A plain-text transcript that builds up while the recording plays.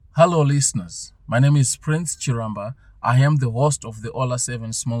Hello, listeners. My name is Prince Chiramba. I am the host of the Ola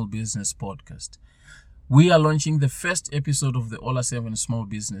 7 Small Business Podcast. We are launching the first episode of the Ola 7 Small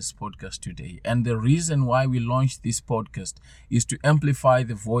Business Podcast today. And the reason why we launched this podcast is to amplify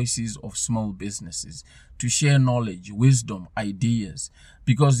the voices of small businesses, to share knowledge, wisdom, ideas.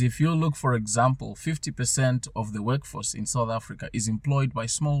 Because if you look, for example, 50% of the workforce in South Africa is employed by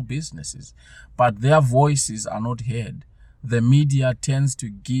small businesses, but their voices are not heard. The media tends to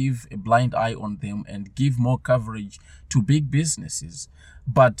give a blind eye on them and give more coverage to big businesses.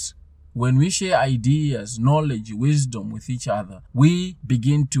 But when we share ideas, knowledge, wisdom with each other, we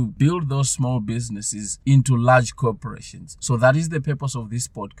begin to build those small businesses into large corporations. So that is the purpose of this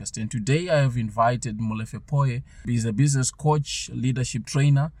podcast. And today I have invited Molefe Pooe. He's a business coach, leadership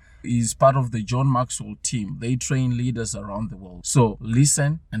trainer. He's part of the John Maxwell team. They train leaders around the world. So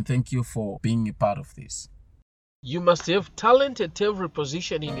listen, and thank you for being a part of this. You must have talent at every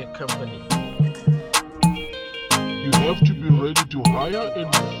position in a company. You have to be ready to hire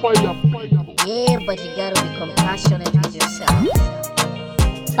and fire people. Yeah, but you gotta be compassionate with yourself.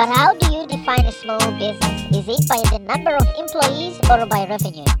 But how do you define a small business? Is it by the number of employees or by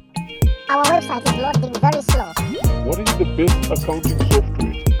revenue? Our website is loading very slow. What is the best accounting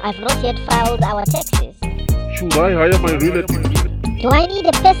software? I've not yet filed our taxes. Should I hire my relatives? Do I need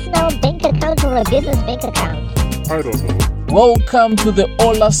a personal bank account or a business bank account? I don't know. Welcome to the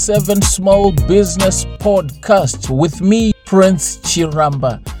Ola 7 Small Business Podcast with me, Prince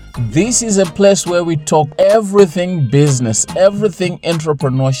Chiramba. This is a place where we talk everything business, everything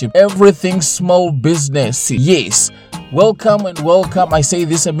entrepreneurship, everything small business. Yes, welcome and welcome. I say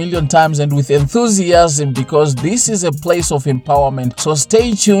this a million times and with enthusiasm because this is a place of empowerment. So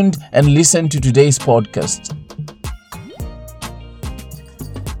stay tuned and listen to today's podcast.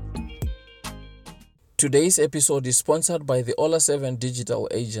 Today's episode is sponsored by the Ola 7 Digital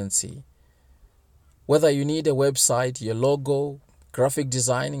Agency. Whether you need a website, your logo, graphic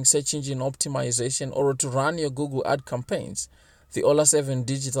designing, search engine optimization, or to run your Google ad campaigns, the Ola 7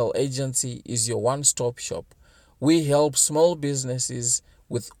 Digital Agency is your one-stop shop. We help small businesses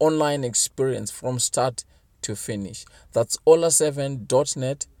with online experience from start to finish. That's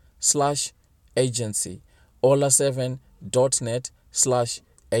ola7.net/agency.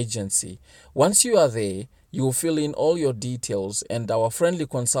 ola7.net/agency. Once you are there, you will fill in all your details and our friendly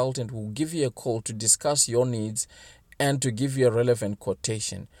consultant will give you a call to discuss your needs and to give you a relevant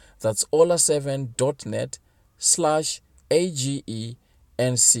quotation. That's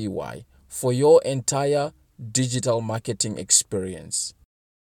ola7.net/agency for your entire digital marketing experience.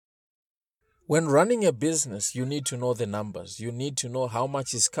 When running a business, you need to know the numbers. You need to know how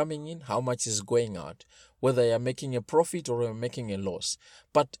much is coming in, how much is going out, whether you're making a profit or you're making a loss.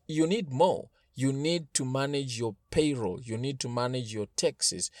 But you need more. You need to manage your payroll. You need to manage your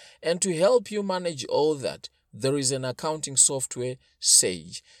taxes. And to help you manage all that, there is an accounting software,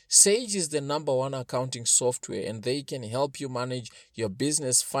 Sage. Sage is the number one accounting software and they can help you manage your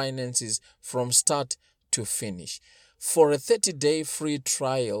business finances from start to finish. For a 30-day free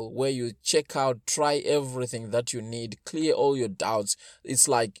trial where you check out, try everything that you need, clear all your doubts. It's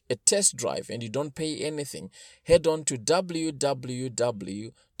like a test drive and you don't pay anything. Head on to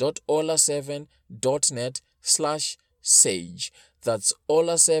www.ola7.net/sage. That's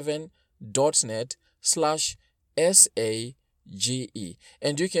ola7.net/SAGE.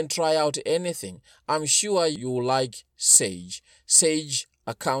 And you can try out anything. I'm sure you will like Sage. Sage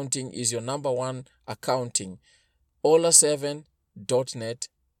Accounting is your number one accounting.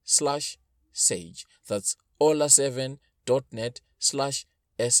 ola7.net/sage. That's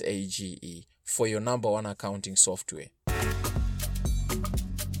ola7.net/SAGE for your number one accounting software.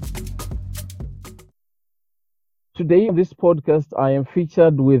 Today in this podcast, I am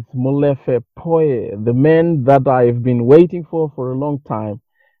featured with Molefe Pooe, the man that I've been waiting for a long time.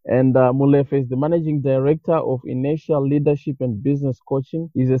 And Molefe is the managing director of Inertial Leadership and Business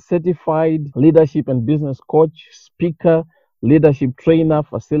Coaching. He's a certified leadership and business coach, speaker, leadership trainer,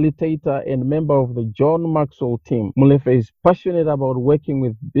 facilitator, and member of the John Maxwell team. Molefe is passionate about working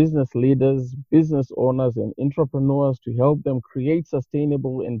with business leaders, business owners, and entrepreneurs to help them create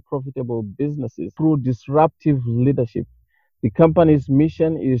sustainable and profitable businesses through disruptive leadership. The company's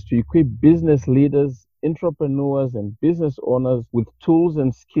mission is to equip business leaders, entrepreneurs, and business owners with tools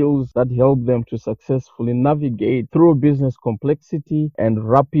and skills that help them to successfully navigate through business complexity and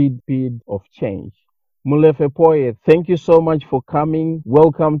rapid speed of change. Molefe Pooe, thank you so much for coming.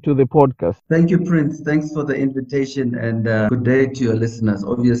 Welcome to the podcast. Thank you, Prince. Thanks for the invitation and good day to your listeners.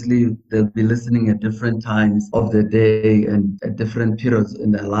 Obviously, they'll be listening at different times of the day and at different periods in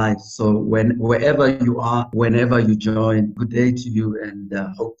their lives. So, wherever you are, whenever you join, good day to you and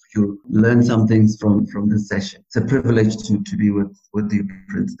hope you learn some things from this session. It's a privilege to be with you,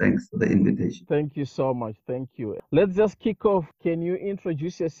 Prince. Thanks for the invitation. Thank you so much. Thank you. Let's just kick off. Can you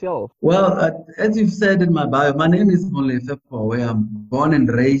introduce yourself? Well, as you've said in my bio, my name is Molefe Pooe. I'm born and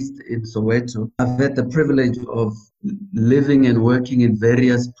raised in Soweto. I've had the privilege of living and working in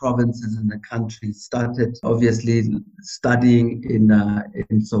various provinces in the country. Started obviously studying in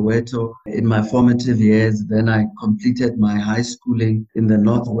Soweto in my formative years. Then I completed my high schooling in the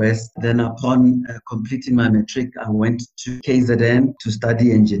Northwest. Then upon completing my matric, I went to KZN to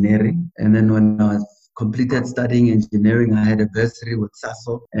study engineering. And then when I was completed studying engineering, I had a bursary with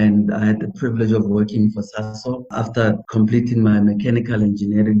SASO and I had the privilege of working for SASO after completing my mechanical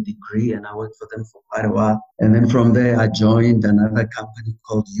engineering degree, and I worked for them for quite a while. And then from there, I joined another company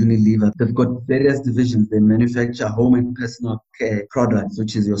called Unilever. They've got various divisions. They manufacture home and personal care products,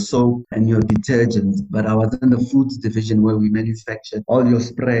 which is your soap and your detergents. But I was in the foods division where we manufactured all your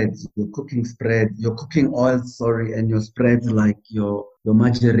spreads, your cooking spreads, your cooking oils, and your spreads like your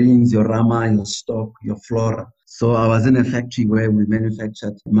margarines, your Rama, your stock, your Flora. So I was in a factory where we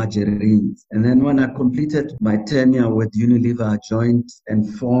manufactured margarines. And then when I completed my tenure with Unilever, I joined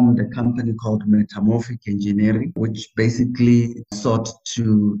and formed a company called Metamorphic Engineering, which basically sought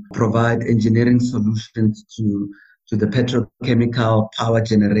to provide engineering solutions to the petrochemical, power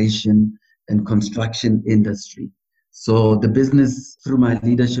generation, and construction industry. So the business, through my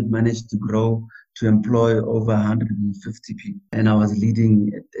leadership, managed to grow to employ over 150 people. And I was leading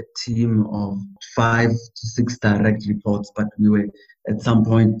a team of 5 to 6 direct reports, but we were at some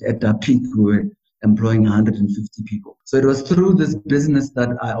point at our peak, we were employing 150 people. So it was through this business that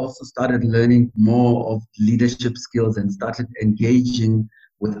I also started learning more of leadership skills and started engaging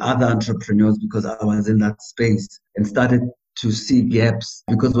with other entrepreneurs because I was in that space and started to see gaps,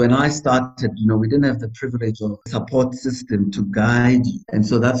 because when I started, we didn't have the privilege of support system to guide you. And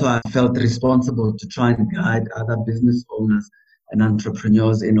so that's why I felt responsible to try and guide other business owners and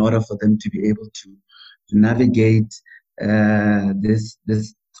entrepreneurs in order for them to be able to navigate this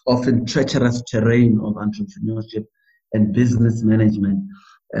often treacherous terrain of entrepreneurship and business management,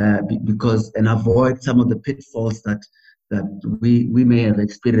 because and avoid some of the pitfalls that we may have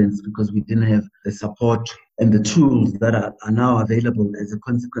experienced because we didn't have the support and the tools that are now available as a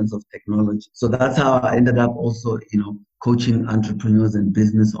consequence of technology. So that's how I ended up also, coaching entrepreneurs and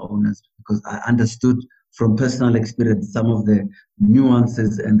business owners, because I understood from personal experience some of the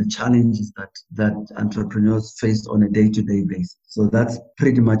nuances and the challenges that entrepreneurs face on a day-to-day basis. So that's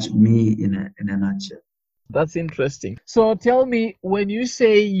pretty much me in a nutshell. That's interesting. So tell me, when you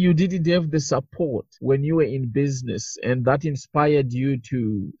say you didn't have the support when you were in business and that inspired you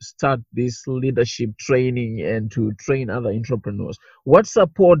to start this leadership training and to train other entrepreneurs, what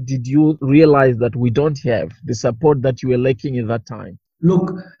support did you realize that we don't have, the support that you were lacking at that time?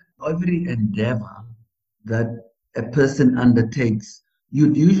 Look, every endeavor that a person undertakes,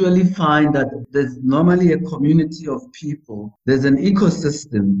 you'd usually find that there's normally a community of people. There's an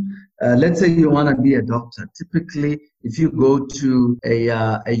ecosystem. Let's say you want to be a doctor. Typically, if you go to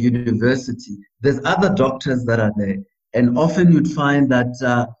a university, there's other doctors that are there. And often you'd find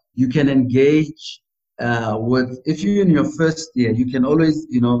that you can engage if you're in your first year, you can always,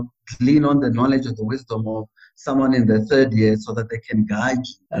 glean on the knowledge or the wisdom of someone in their third year so that they can guide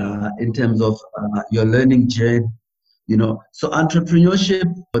you in terms of your learning journey. So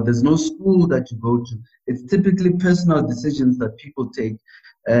entrepreneurship, but there's no school that you go to. It's typically personal decisions that people take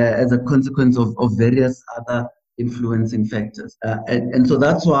as a consequence of various other influencing factors. And so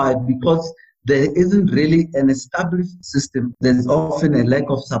that's why, because there isn't really an established system, there's often a lack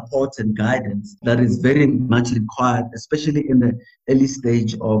of support and guidance that is very much required, especially in the early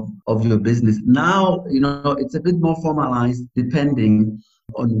stage of your business. Now, it's a bit more formalized depending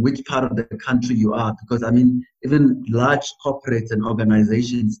on which part of the country you are, because even large corporates and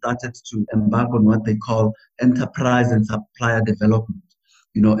organizations started to embark on what they call enterprise and supplier development,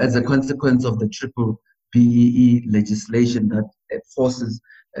 as a consequence of the triple BEE legislation that forces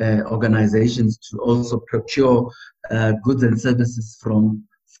organizations to also procure goods and services from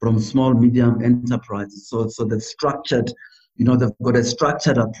small, medium enterprises. So they've structured, they've got a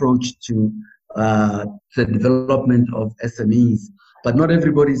structured approach to the development of SMEs. But not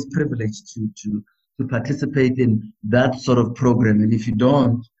everybody is privileged to participate in that sort of program. And if you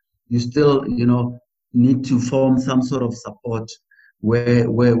don't, you still, need to form some sort of support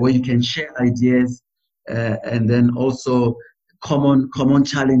where you can share ideas and then also common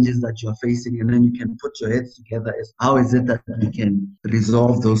challenges that you're facing, and then you can put your heads together as how is it that we can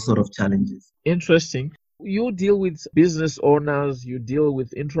resolve those sort of challenges. Interesting. You deal with business owners, you deal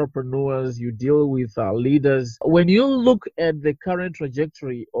with entrepreneurs, you deal with leaders. When you look at the current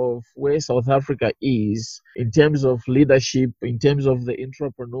trajectory of where South Africa is in terms of leadership, in terms of the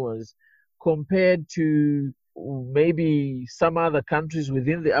entrepreneurs, compared to maybe some other countries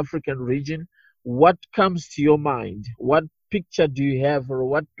within the African region, what comes to your mind? What picture do you have, or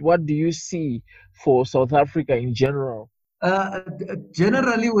what do you see for South Africa in general?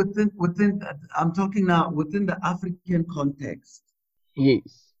 Generally, I'm talking now within the African context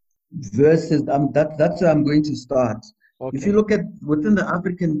Yes. versus that's where I'm going to start. If you Okay. look at within the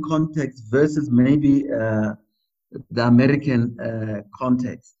African context versus maybe the American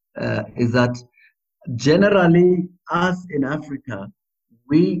context, is that generally us in Africa,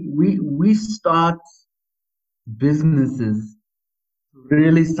 we start businesses to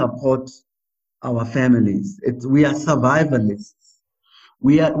really support our families. We are survivalists.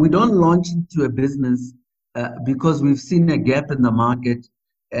 We don't launch into a business because we've seen a gap in the market,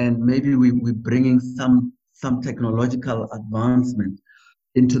 and maybe we're bringing some technological advancement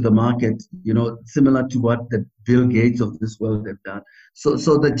into the market, similar to what the Bill Gates of this world have done.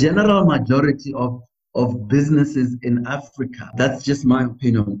 So the general majority of businesses in Africa, that's just my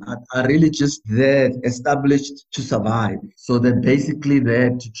opinion, are really just there established to survive. So they're basically there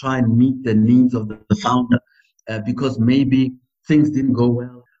to try and meet the needs of the founder, because maybe things didn't go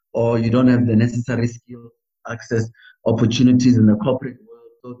well, or you don't have the necessary skill, access, opportunities in the corporate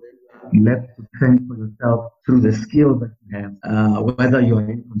world. So then you have left to fend for yourself through the skills that you have, whether you are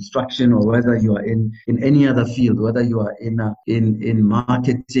in construction or whether you are in any other field, whether you are in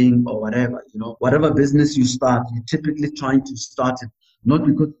marketing or whatever. Whatever business you start, you're typically trying to start it not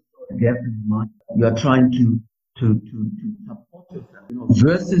because you gap in the market. You are trying to support yourself.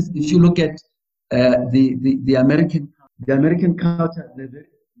 Versus if you look at the American culture, they're very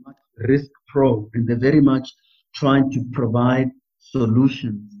much risk pro, and they're very much trying to provide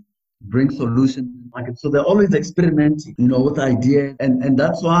solutions, bring solutions to the market. So they're always experimenting, with ideas. And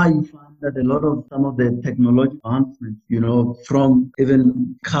that's why you find that a lot of some of the technology advancements, from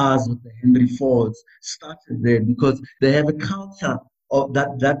even cars with the Henry Fords started there because they have a culture of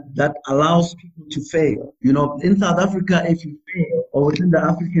that allows people to fail. In South Africa, if you fail, or within the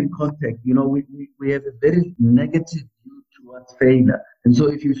African context, we have a very negative view towards failure. And so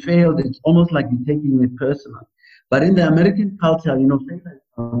if you fail, it's almost like you're taking it personal. But in the American culture, failure is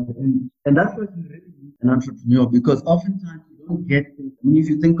and that's what you really need an entrepreneur, because oftentimes you don't get things. I mean, if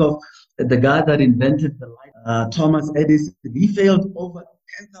you think of the guy that invented the light, Thomas Edison, he failed over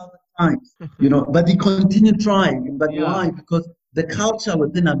 10,000 times, but he continued trying. But Yeah. why? Because the culture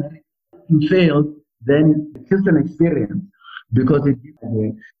within America, if you fail, then it's just an experience because it gives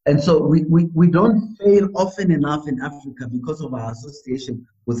away. And so we don't fail often enough in Africa because of our association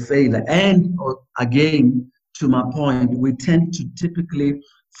with failure. And again, to my point, we tend to typically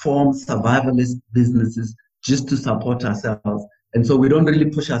form survivalist businesses just to support ourselves. And so we don't really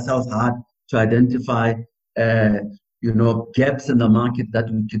push ourselves hard to identify, gaps in the market that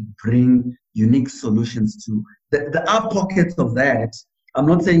we could bring unique solutions to. There are pockets of that. I'm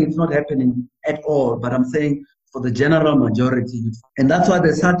not saying it's not happening at all, but I'm saying for the general majority. And that's why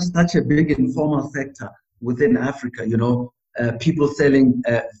there's such a big informal sector within Africa, people selling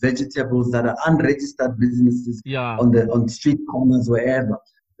vegetables that are unregistered businesses Yeah. on street corners, wherever.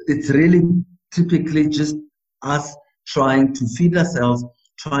 It's really typically just us trying to feed ourselves,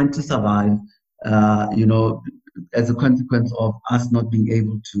 trying to survive, as a consequence of us not being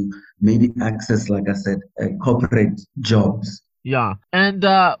able to maybe access, like I said, corporate jobs. Yeah. And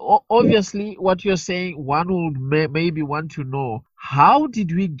obviously, what you're saying, one would maybe want to know, how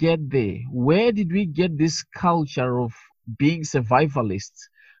did we get there? Where did we get this culture of being survivalists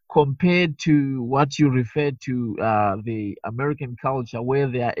compared to what you referred to, the American culture, where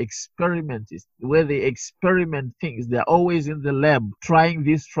they are experimentists, where they experiment things? They're always in the lab trying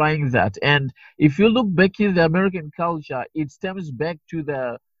this, trying that. And if you look back in the American culture, it stems back to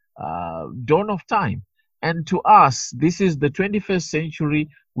the dawn of time. And to us, this is the 21st century.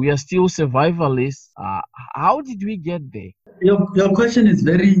 We are still survivalists. How did we get there? Your question is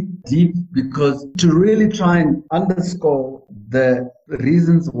very deep, because to really try and underscore the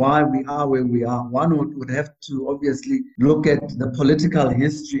reasons why we are where we are, one would have to obviously look at the political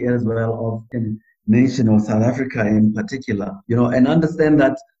history as well of a nation, or South Africa in particular, and understand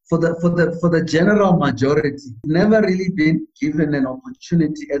that for the general majority, never really been given an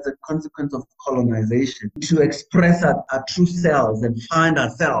opportunity as a consequence of colonization to express our true selves and find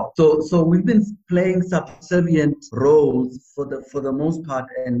ourselves. So we've been playing subservient roles for the most part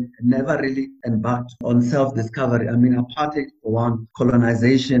and never really embarked on self-discovery. I mean, apartheid for one,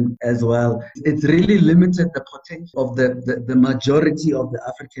 colonization as well. It's really limited the potential of the majority of the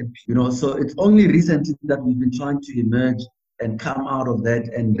African people. So it's only recently that we've been trying to emerge and come out of that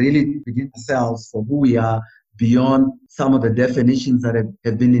and really begin ourselves for who we are beyond some of the definitions that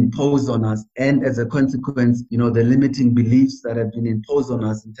have been imposed on us. And as a consequence, the limiting beliefs that have been imposed on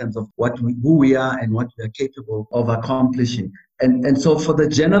us in terms of who we are and what we are capable of accomplishing. And so for the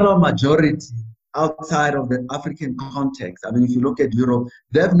general majority, outside of the African context, I mean, if you look at Europe,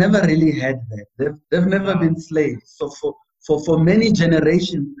 they've never really had that. They've never been slaves. So for many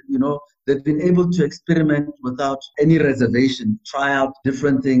generations, they've been able to experiment without any reservation, try out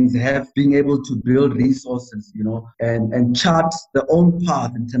different things, being able to build resources, and chart their own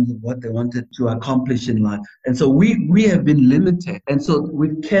path in terms of what they wanted to accomplish in life. And so we have been limited. And so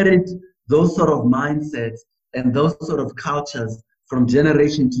we've carried those sort of mindsets and those sort of cultures from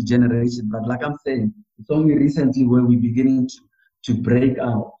generation to generation. But like I'm saying, it's only recently where we're beginning to break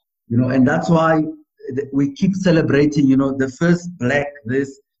out, and that's why we keep celebrating, the first black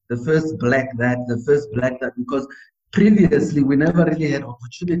this, the first black that, the first black that, because previously we never really had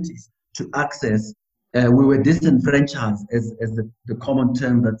opportunities to access. We were disenfranchised as the common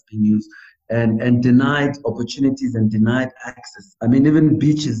term that's being used, and denied opportunities and denied access. I mean, even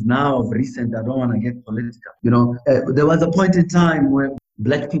beaches now of recent, I don't want to get political, there was a point in time where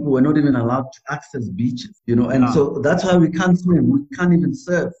Black people were not even allowed to access beaches, and so that's why we can't swim, we can't even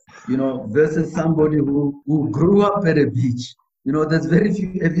surf, versus somebody who grew up at a beach. There's very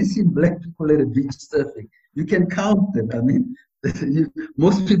few. Have you seen Black people at a beach surfing? You can count them. I mean,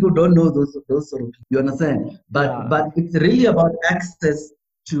 most people don't know those sort of people. You understand? But it's really about access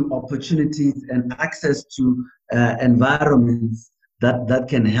to opportunities and access to environments that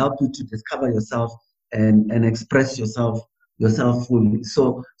can help you to discover yourself and express yourself fully.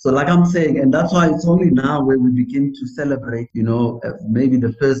 So like I'm saying, and that's why it's only now where we begin to celebrate, maybe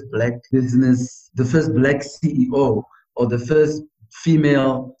the first Black business, the first Black CEO, or the first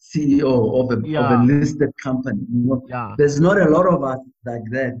female CEO of a listed company. There's not a lot of us like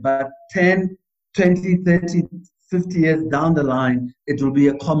that, but 10, 20, 30, 50 years down the line, it will be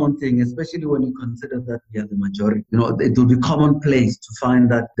a common thing, especially when you consider that we are the majority. It will be commonplace to find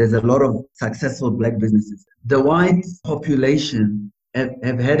that there's a lot of successful Black businesses. The white population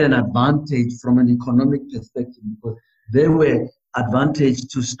have had an advantage from an economic perspective because they were advantaged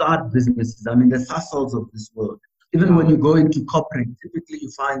to start businesses. I mean, the Sasols of this world. Even when you go into corporate, typically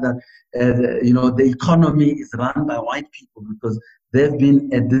you find that the economy is run by white people because they've been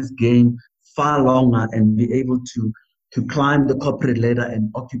at this game far longer and be able to climb the corporate ladder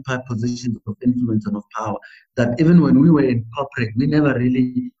and occupy positions of influence and of power. That even when we were in corporate, we never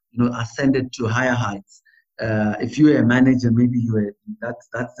really ascended to higher heights. If you were a manager, maybe that's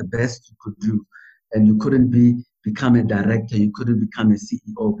the best you could do, and you couldn't become a director, you couldn't become a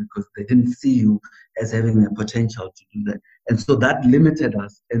CEO because they didn't see you as having the potential to do that. And so that limited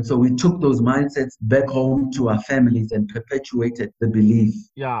us. And so we took those mindsets back home to our families and perpetuated the belief.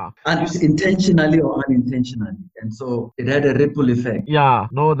 Intentionally or unintentionally. And so it had a ripple effect. Yeah,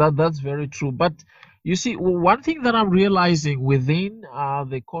 no, that's very true. But you see, one thing that I'm realizing within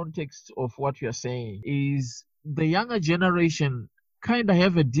the context of what you're saying is the younger generation kind of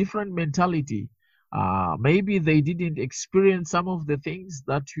have a different mentality. Maybe they didn't experience some of the things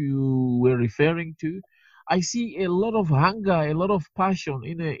that you were referring to. I see a lot of hunger, a lot of passion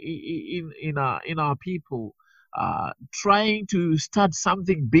in our people, trying to start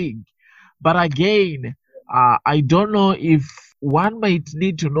something big. But again, I don't know if one might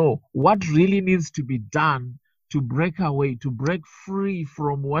need to know what really needs to be done to break away, to break free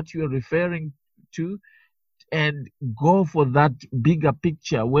from what you're referring to, and go for that bigger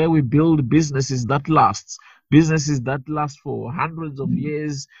picture where we build businesses that last for hundreds of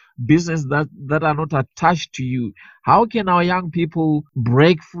years, business that are not attached to you. How can our young people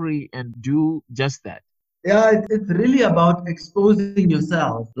break free and do just that? Yeah, it's really about exposing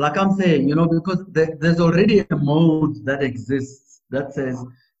yourself. Like I'm saying, because there's already a mode that exists that says,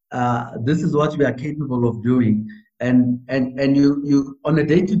 this is what we are capable of doing. And you on a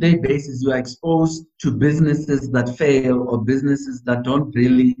day-to-day basis, you are exposed to businesses that fail or businesses that don't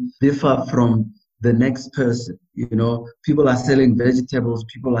really differ from the next person. People are selling vegetables,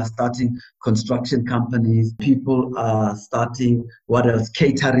 people are starting construction companies, people are starting what else?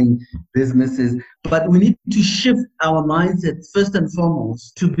 Catering businesses. But we need to shift our mindset first and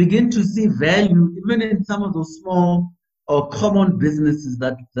foremost to begin to see value even in some of those small or common businesses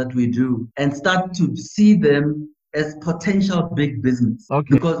that we do, and start to see them as potential big business.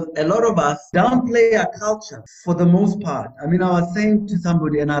 Okay. Because a lot of us downplay our culture for the most part. I mean, I was saying to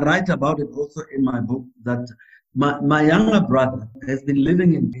somebody, and I write about it also in my book, that my younger brother has been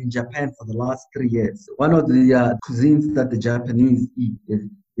living in Japan for the last 3 years. One of the cuisines that the Japanese eat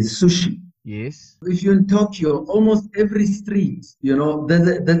is sushi. Yes. If you're in Tokyo, almost every street, there's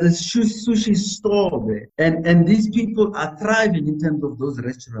a sushi store there, and these people are thriving in terms of those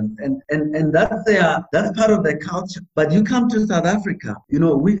restaurants, and that's part of their culture. But you come to South Africa,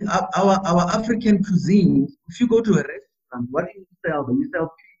 our African cuisine. If you go to a restaurant, what do you sell? You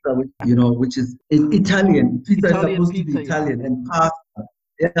sell pizza, which is Italian. Pizza is supposed to be Italian, and pasta.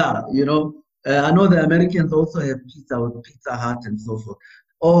 Yeah, I know the Americans also have pizza with Pizza Hut and so forth.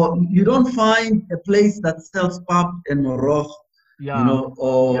 Or you don't find a place that sells pap and moroch,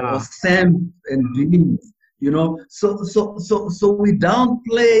 or sam and beans, So we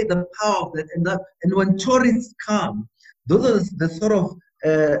downplay the power of that, and when tourists come, those are the sort of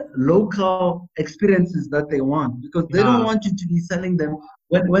local experiences that they want, because they don't want you to be selling them.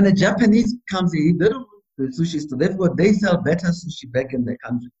 When a Japanese comes in, they don't want the sushi store. Therefore, they sell better sushi back in their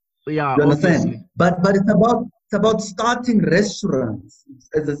country. Yeah, you understand? Obviously. But it's about starting restaurants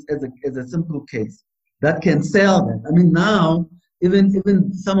as a simple case that can sell them. I mean, now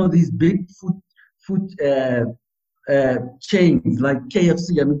even some of these big food chains like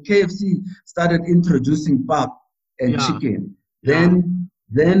KFC. I mean, KFC started introducing pap and chicken. Then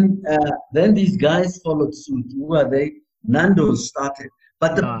these guys followed suit. Who are they? Nando's started.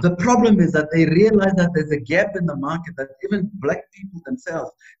 But the problem is that they realize that there's a gap in the market, that even black people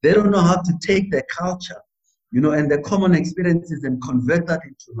themselves, they don't know how to take their culture, and their common experiences and convert that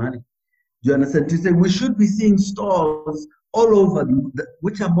into money. You understand? To say we should be seeing stores all over,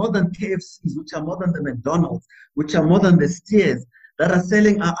 which are more than KFCs, which are more than the McDonald's, which are more than the Steers, that are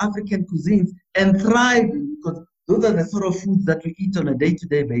selling our African cuisines and thriving, because those are the sort of foods that we eat on a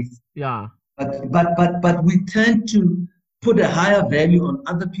day-to-day basis. Yeah. But we tend to put a higher value on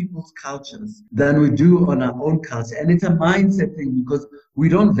other people's cultures than we do on our own culture. And it's a mindset thing, because we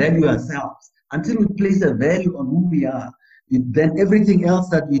don't value ourselves. Until we place a value on who we are, then everything else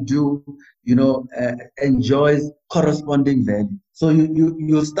that we do, enjoys corresponding value. So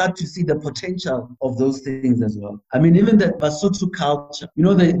you start to see the potential of those things as well. I mean, even the Basotho culture,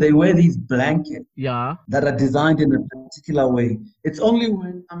 they wear these blankets that are designed in a particular way. It's only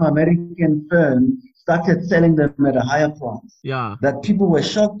when some American firm started selling them at a higher price that people were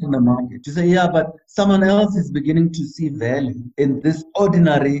shocked in the market to say, but someone else is beginning to see value in this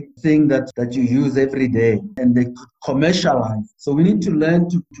ordinary thing that you use every day, and they could commercialize. So we need to learn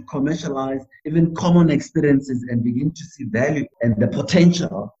to commercialize even common experiences and begin to see value and the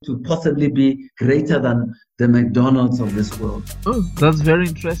potential to possibly be greater than the McDonald's of this world. Oh, that's very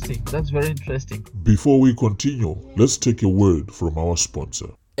interesting. Before we continue, let's take a word from our sponsor.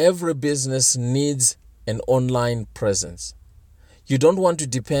 Every business needs an online presence. You don't want to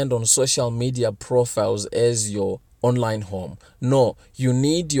depend on social media profiles as your online home. No, you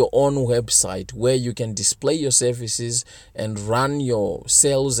need your own website where you can display your services and run your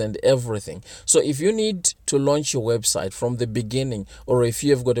sales and everything. So if you need to launch your website from the beginning, or if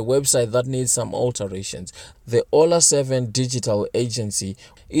you have got a website that needs some alterations, the Ola7 Digital Agency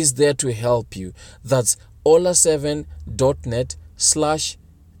is there to help you. That's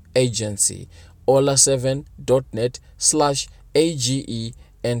ola7.net/agency, ola7.net/AGENCY.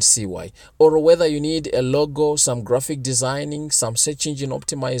 Or whether you need a logo, some graphic designing, some search engine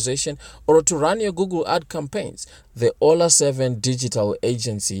optimization, or to run your Google ad campaigns, the Ola7 Digital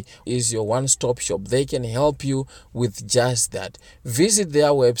Agency is your one-stop shop. They can help you with just that. Visit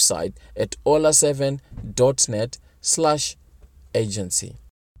their website at ola7.net/agency.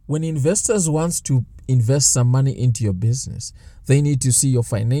 When investors want to invest some money into your business, they need to see your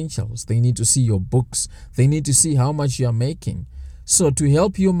financials, they need to see your books, they need to see how much you are making. So to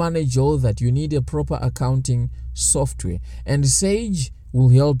help you manage all that, you need a proper accounting software, and Sage will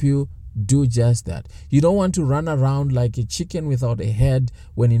help you do just that. You don't want to run around like a chicken without a head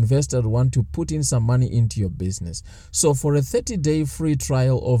when investors want to put in some money into your business. So for a 30-day free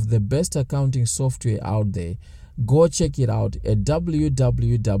trial of the best accounting software out there, go check it out at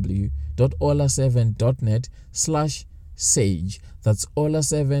www.ola7.net/sage. That's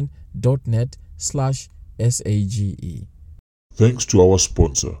ola7.net/SAGE. Thanks to our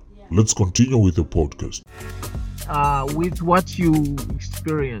sponsor. let's continue with the podcast. With what you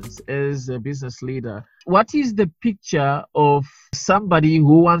experience as a business leader, what is the picture of somebody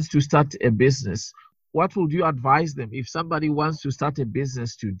who wants to start a business? What would you advise them if somebody wants to start a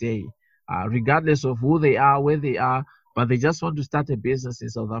business today, regardless of who they are, where they are, but they just want to start a business in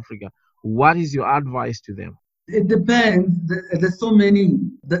South Africa? What is your advice to them? It depends. There's so many.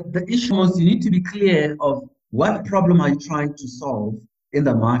 The issue is you need to be clear of what problem are you trying to solve in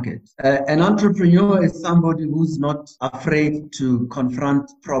the market. An entrepreneur is somebody who's not afraid to confront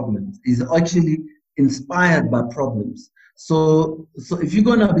problems. He's actually inspired by problems. So if you're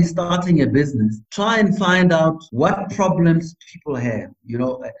going to be starting a business, try and find out what problems people have. You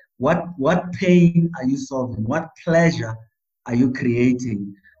know, what pain are you solving? What pleasure are you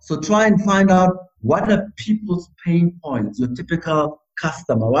creating? So try and find out what are people's pain points, your typical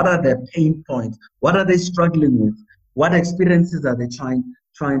customer. What are their pain points? What are they struggling with? What experiences are they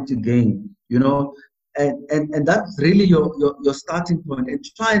trying to gain? You know, and that's really your starting point. And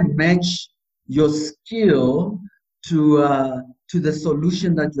try and match your skill to the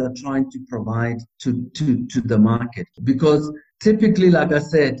solution that you are trying to provide to the market. Because typically, like I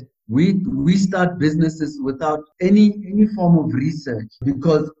said, we start businesses without any form of research,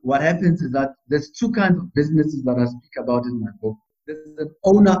 because what happens is that there's two kinds of businesses that I speak about in my book. There's an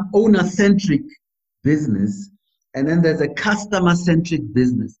owner-centric business, and then there's a customer-centric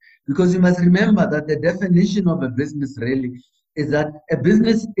business. Because you must remember that the definition of a business really is that a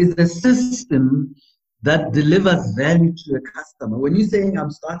business is a system that delivers value to a customer. When you're saying I'm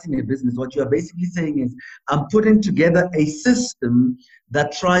starting a business, what you are basically saying is I'm putting together a system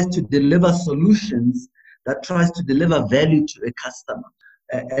that tries to deliver solutions, that tries to deliver value to a customer.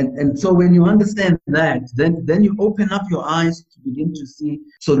 And so when you understand that, then you open up your eyes to begin to see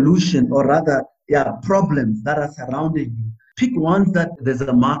solutions, or rather, problems that are surrounding you. Pick ones that there's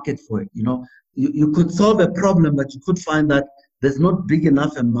a market for it. You know, you could solve a problem, but you could find that there's not big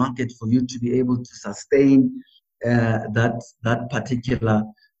enough a market for you to be able to sustain that particular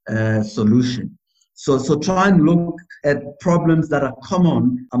solution. So try and look at problems that are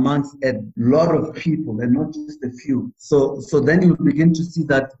common amongst a lot of people and not just a few. So then you begin to see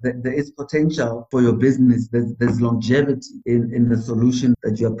that there is potential for your business. There's longevity in the solution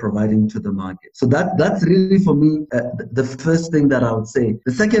that you are providing to the market. So that's really for me the first thing that I would say.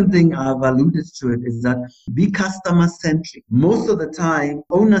 The second thing I've alluded to it is that be customer centric. Most of the time,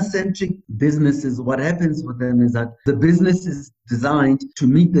 owner centric businesses, what happens with them is that the business is designed to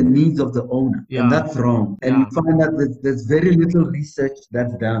meet the needs of the owner, and that's wrong. And you find that there's very little research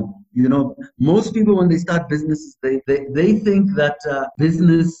that's done. You know, most people when they start businesses, they think that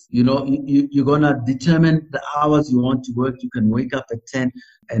business, you know, you're gonna determine the hours you want to work. You can wake up at 10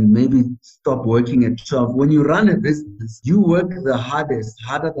 and maybe stop working at 12. When you run a business, you work the hardest,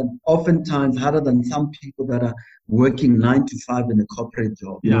 oftentimes harder than some people that are working 9 to 5 in a corporate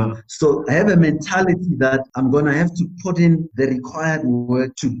job. You know? So I have a mentality that I'm going to have to put in the required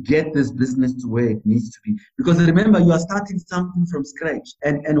work to get this business to where it needs to be. Because remember, you are starting something from scratch.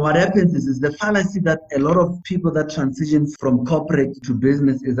 And what happens is the fallacy that a lot of people that transition from corporate to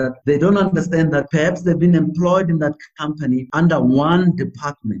business is that they don't understand that perhaps they've been employed in that company under one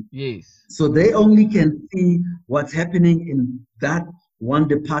department. Yes. So they only can see what's happening in that one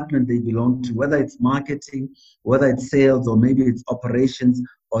department they belong to, whether it's marketing, whether it's sales, or maybe it's operations,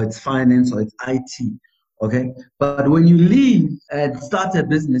 or it's finance, or it's IT. Okay. But when you leave and start a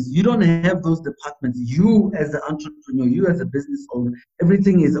business, you don't have those departments. You as an entrepreneur, you as a business owner,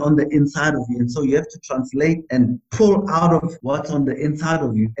 everything is on the inside of you. And so you have to translate and pull out of what's on the inside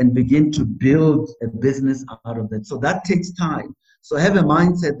of you and begin to build a business out of that. So that takes time. So have a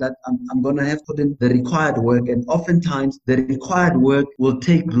mindset that I'm going to have to put in the required work. And oftentimes the required work will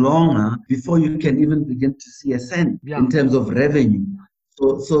take longer before you can even begin to see a cent in terms of revenue.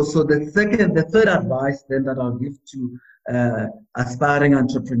 So the third advice then that I'll give to aspiring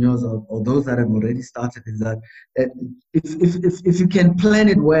entrepreneurs or those that have already started is that if you can plan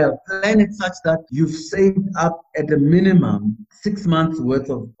it well, plan it such that you've saved up at a minimum 6 months worth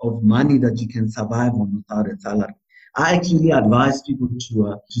of money that you can survive on without a salary. I actually advise people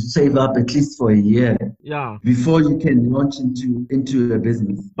to save up at least for a year before you can launch into a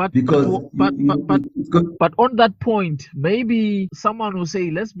business. But on that point, maybe someone will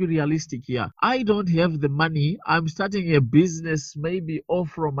say, let's be realistic here. I don't have the money. I'm starting a business maybe off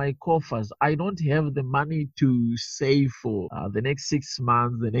from my coffers. I don't have the money to save for the next 6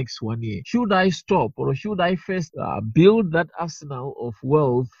 months, the next 1 year. Should I stop, or should I first build that arsenal of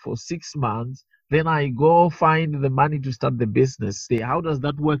wealth for 6 months then I go find the money to start the business. How does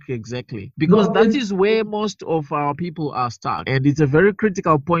that work exactly? Because No, that is where most of our people are stuck. And it's a very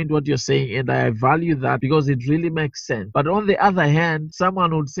critical point what you're saying, and I value that because it really makes sense. But on the other hand,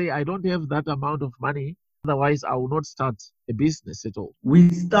 someone would say, I don't have that amount of money, otherwise I will not start a business at all. we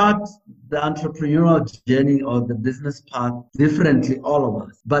start the entrepreneurial journey or the business path differently, all of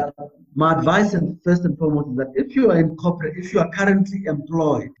us. But my advice, and first and foremost, is that if you are in corporate, if you are currently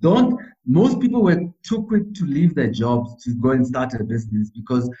employed, most people were too quick to leave their jobs to go and start a business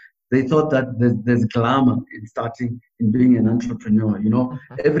because they thought that there's glamour in being an entrepreneur.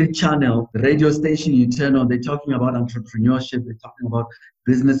 Every channel, the radio station you turn on, they're talking about entrepreneurship, they're talking about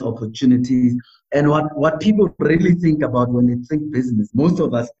business opportunities. And what people really think about when they think business, most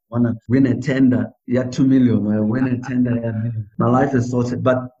of us want to win a tender, 2 million, or win a tender, a million. My life is sorted.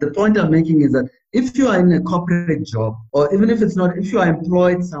 But the point I'm making is that if you are in a corporate job, or even if it's not, if you are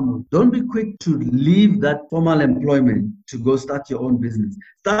employed somewhere, don't be quick to leave that formal employment to go start your own business.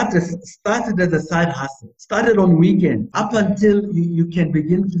 Start it as a side hustle. Start it on weekends up until you can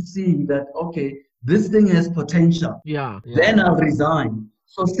begin to see that, okay, this thing has potential. Yeah. Then I'll resign.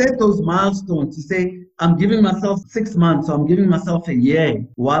 So set those milestones to say, I'm giving myself 6 months, or I'm giving myself a year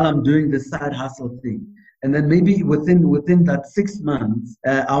while I'm doing this side hustle thing. And then maybe within that 6 months,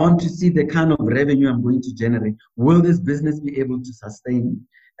 I want to see the kind of revenue I'm going to generate. Will this business be able to sustain me?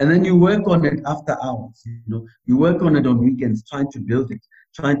 And then you work on it after hours. You work on it on weekends, trying to build it,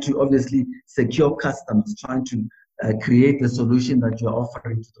 trying to obviously secure customers, trying to create the solution that you're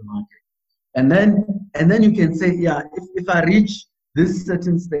offering to the market. And then you can say, yeah, if I reach this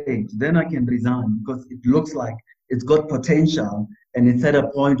certain stage, then I can resign because it looks like it's got potential and it's at a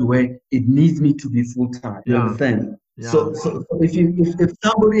point where it needs me to be full time. You understand? Yeah. So if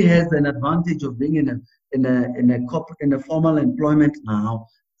somebody has an advantage of being in a formal employment now,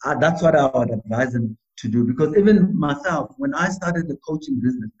 that's what I would advise them to do. Because even myself, when I started the coaching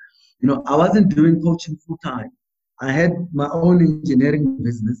business, I wasn't doing coaching full time. I had my own engineering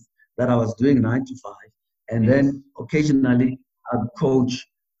business that I was doing 9 to 5, and then occasionally I'd coach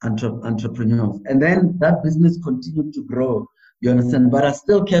entrepreneurs. And then that business continued to grow, you understand? But I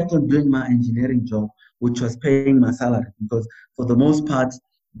still kept on doing my engineering job, which was paying my salary, because for the most part,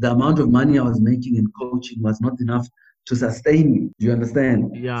 the amount of money I was making in coaching was not enough to sustain me. Do you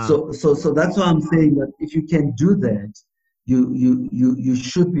understand? Yeah. So that's why I'm saying that if you can do that, you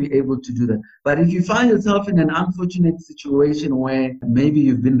should be able to do that. But if you find yourself in an unfortunate situation where maybe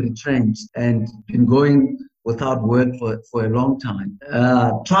you've been retrenched and been going without work for a long time,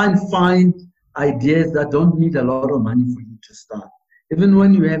 try and find ideas that don't need a lot of money for you to start. Even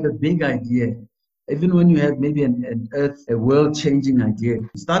when you have a big idea, even when you have maybe a world-changing idea,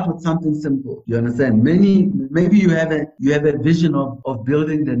 start with something simple. You understand? Maybe you have a vision of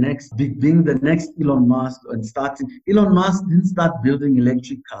building being the next Elon Musk and starting. Elon Musk didn't start building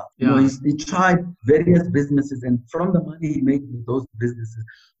electric cars. Yeah. He tried various businesses, and from the money he made with those businesses,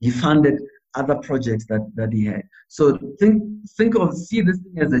 he funded other projects that he had. So see this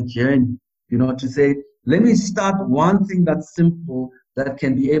thing as a journey. To say, let me start one thing that's simple that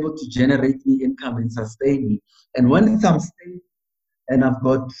can be able to generate me income and sustain me. And when I'm stable and I've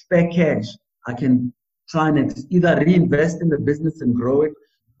got spare cash, I can try and either reinvest in the business and grow it,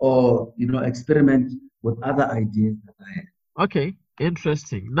 or experiment with other ideas that I have. Okay,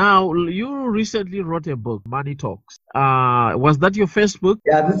 interesting. Now, you recently wrote a book, Money Talks. Was that your first book?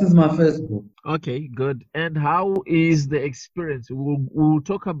 Yeah, this is my first book. Okay, good. And how is the experience? We'll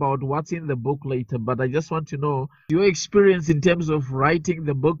talk about what's in the book later, but I just want to know your experience in terms of writing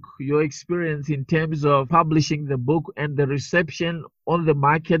the book, your experience in terms of publishing the book, and the reception on the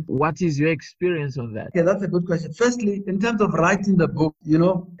market. What is your experience on that? Okay, that's a good question. Firstly, in terms of writing the book,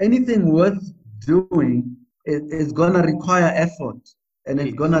 anything worth doing is going to require effort, and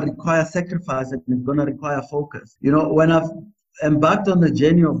it's going to require sacrifice, and it's going to require focus. When I've embarked on the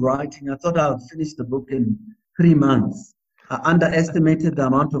journey of writing, I thought I would finish the book in 3 months. I underestimated the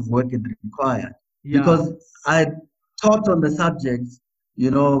amount of work it required, because I taught on the subjects,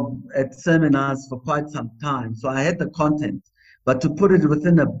 at seminars for quite some time. So I had the content, but to put it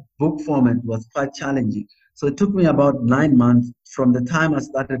within a book format was quite challenging. So it took me about 9 months from the time I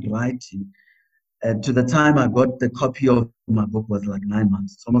started writing to the time I got the copy of my book was like 9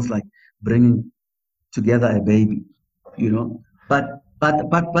 months. It's almost like bringing together a baby, But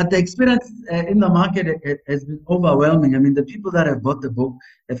the experience in the market has been overwhelming. I mean, the people that have bought the book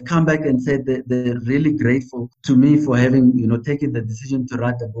have come back and said that they're really grateful to me for having, taken the decision to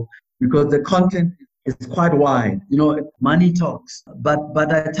write the book, because the content is quite wide. Money talks, but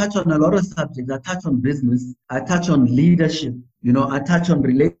I touch on a lot of subjects. I touch on business. I touch on leadership. I touch on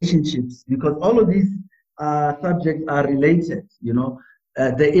relationships because all of these subjects are related,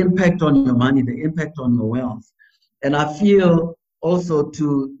 the impact on your money, the impact on your wealth. And I feel also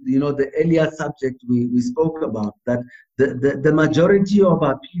to, the earlier subject we spoke about, that the majority of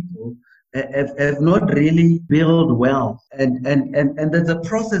our people have not really built wealth. And there's a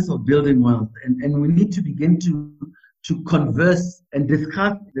process of building wealth. And we need to begin to converse and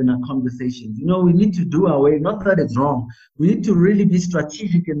discuss in our conversations. We need to do our way, not that it's wrong. We need to really be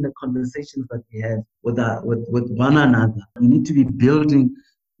strategic in the conversations that we have with one another. We need to be building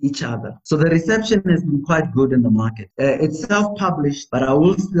each other. So the reception has been quite good in the market. It's self-published, but I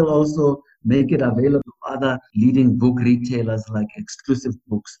will still also make it available to other leading book retailers like Exclusive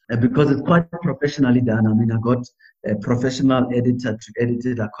Books because it's quite professionally done. I mean, I got a professional editor to edit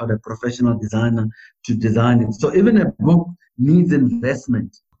it. I got a professional designer to design it. So even a book needs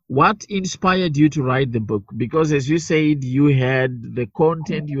investment. What inspired you to write the book? Because as you said, you had the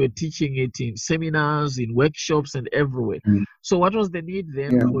content, you were teaching it in seminars, in workshops, and everywhere. So what was the need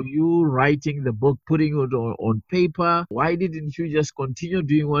then for you writing the book, putting it on paper? Why didn't you just continue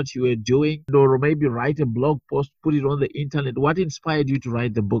doing what you were doing, or maybe write a blog post, put it on the internet? What inspired you to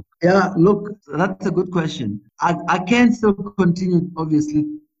write the book? Yeah, look, that's a good question. I can still continue, obviously,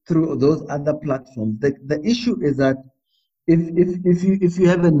 through those other platforms. The issue is that if you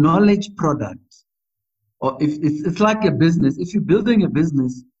have a knowledge product, or if it's like a business, if you're building a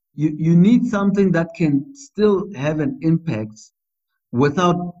business, you need something that can still have an impact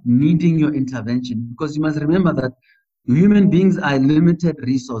without needing your intervention. Because you must remember that human beings are a limited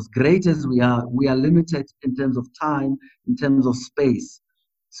resource. Great as we are limited in terms of time, in terms of spaces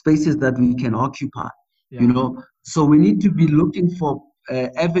that we can occupy. So we need to be looking for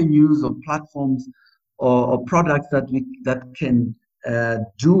avenues or platforms or products that can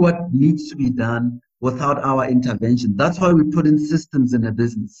do what needs to be done without our intervention. That's why we put in systems in a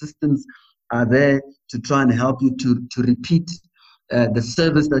business. Systems are there to try and help you to repeat the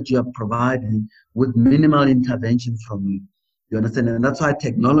service that you are providing with minimal intervention from you. You understand? And that's why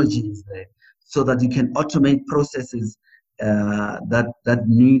technology is there, so that you can automate processes that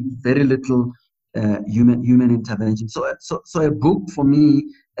need very little human intervention. So a book for me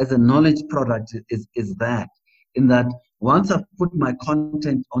as a knowledge product is that, in that once I've put my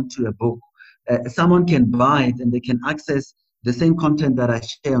content onto a book, someone can buy it and they can access the same content that I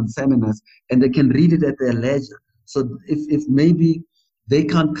share on seminars, and they can read it at their leisure. So if maybe they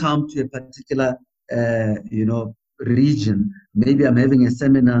can't come to a particular region, maybe I'm having a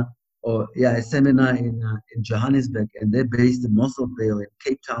seminar in Johannesburg, and they're based in Mossel Bay or in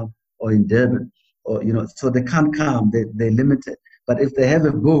Cape Town or in Durban, or so they can't come. They're limited. But if they have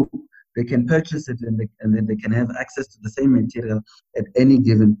a book, they can purchase it, and then they can have access to the same material at any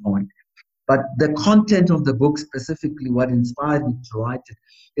given point. But the content of the book, specifically what inspired me to write it,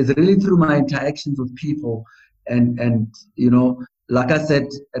 is really through my interactions with people. And like I said,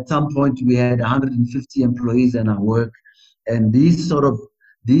 at some point we had 150 employees in our work. And these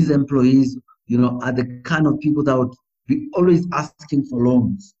employees, are the kind of people that would be always asking for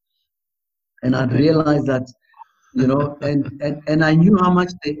loans. And I'd realized that, and I knew how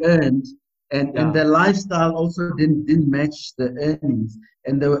much they earned, and their lifestyle also didn't match the earnings.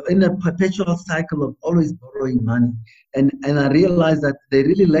 And they were in a perpetual cycle of always borrowing money. And I realized that they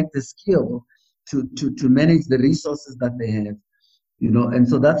really lack the skill to manage the resources that they have. And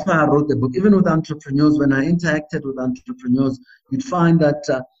so that's why I wrote the book. Even with entrepreneurs, when I interacted with entrepreneurs, you'd find that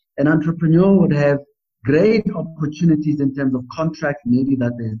an entrepreneur would have great opportunities in terms of contracts, maybe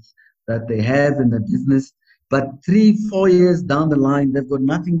that they have in the business, but 3-4 years down the line, they've got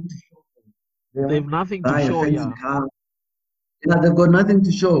nothing to show. They have nothing to show, they've got nothing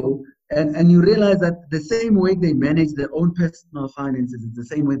to show. And you realize that the same way they manage their own personal finances is the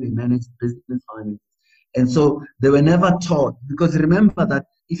same way they manage business finances. And so they were never taught, because remember that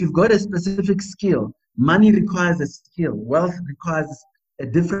if you've got a specific skill, money requires a skill, wealth requires a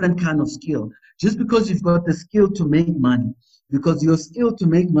different kind of skill. Just because you've got the skill to make money, because your skill to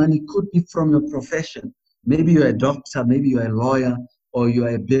make money could be from your profession. Maybe you're a doctor, maybe you're a lawyer, or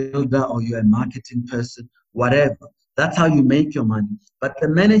you're a builder, or you're a marketing person, whatever. That's how you make your money. But the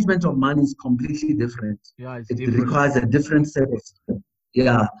management of money is completely different. It requires a different set of skills.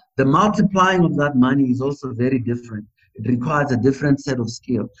 The multiplying of that money is also very different. It requires a different set of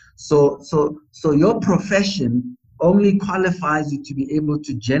skill. So your profession only qualifies you to be able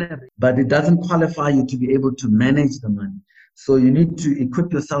to generate, but it doesn't qualify you to be able to manage the money. So you need to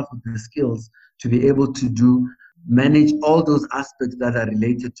equip yourself with the skills to be able to manage all those aspects that are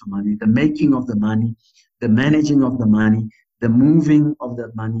related to money: the making of the money, the managing of the money, the moving of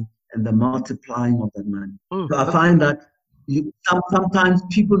that money, and the multiplying of that money. So I find that Sometimes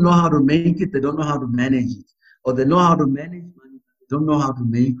people know how to make it, they don't know how to manage it, or they know how to manage money, but they don't know how to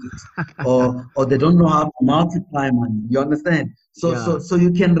make it, or they don't know how to multiply money. You understand? So Yeah.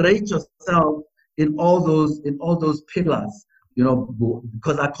 you can rate yourself in all those pillars, you know,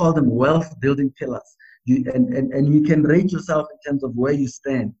 because I call them wealth building pillars. And you can rate yourself in terms of where you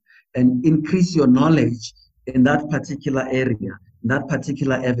stand and increase your knowledge in that particular area, in that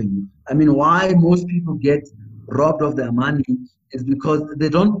particular avenue. I mean, why most people get robbed of their money is because they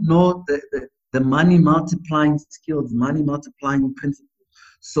don't know the money multiplying skills, money multiplying principles.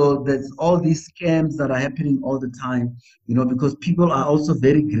 So there's all these scams that are happening all the time, you know, because people are also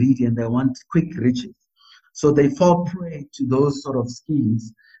very greedy and they want quick riches. So they fall prey to those sort of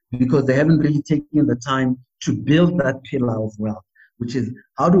schemes because they haven't really taken the time to build that pillar of wealth, which is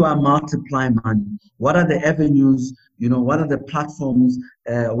how do I multiply money? What are the avenues? You know, what are the platforms?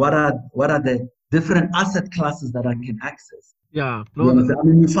 What are the different asset classes that I can access? Yeah. You understand? I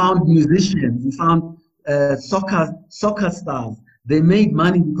mean, you found musicians, you found soccer stars. They made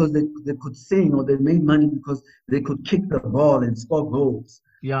money because they could sing, or they made money because they could kick the ball and score goals.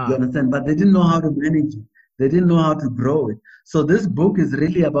 You Yeah. understand? But they didn't know how to manage it. They didn't know how to grow it. So this book is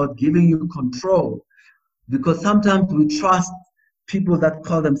really about giving you control, because sometimes we trust people that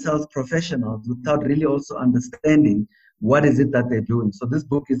call themselves professionals without really also understanding what is it that they're doing. So this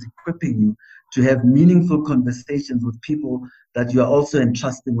book is equipping you to have meaningful conversations with people that you are also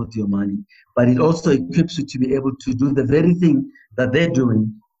entrusting with your money. But it also equips you to be able to do the very thing that they're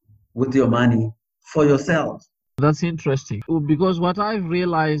doing with your money for yourself. That's interesting. Because what I've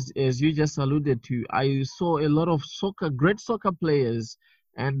realized, as you just alluded to, I saw a lot of great soccer players,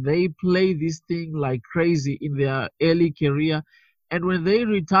 and they play this thing like crazy in their early career. And when they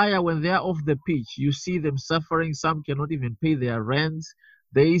retire, when they're off the pitch, you see them suffering. Some cannot even pay their rents.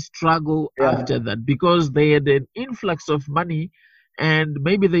 They struggle Yeah, after that because they had an influx of money, and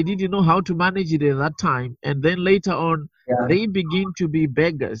maybe they didn't know how to manage it at that time. And then later on, yeah, they begin to be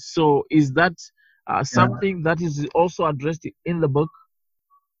beggars. So is that yeah. something that is also addressed in the book?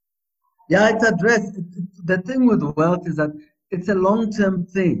 Yeah, it's addressed. The thing with wealth is that it's a long-term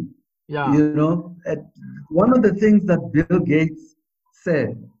thing. Yeah. You know, one of the things that Bill Gates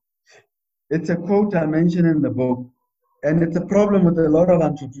said, it's a quote I mentioned in the book, and it's a problem with a lot of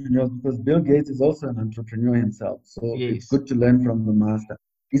entrepreneurs because Bill Gates is also an entrepreneur himself. So it's Yes. good to learn from the master.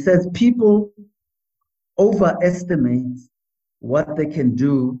 He says people overestimate what they can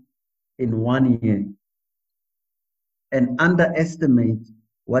do in 1 year and underestimate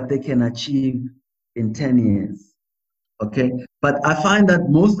what they can achieve in 10 years. Okay. But I find that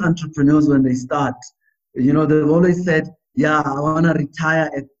most entrepreneurs, when they start, you know, they've always said, yeah, I want to retire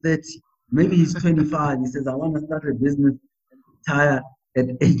at 30. Maybe he's 25. He says, I want to start a business and retire at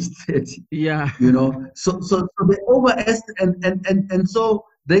age 30. Yeah. You know, so they overestimate, and so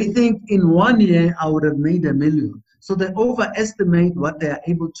they think in 1 year I would have made $1 million. So they overestimate what they are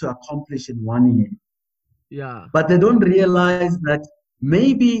able to accomplish in 1 year. Yeah. But they don't realize that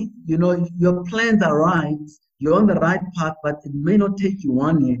maybe, you know, your plans are right, you're on the right path, but it may not take you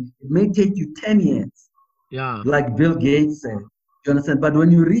 1 year, it may take you 10 years, Yeah. like Bill Gates said. You understand? But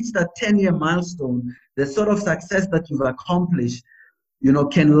when you reach that 10-year milestone, the sort of success that you've accomplished, you know,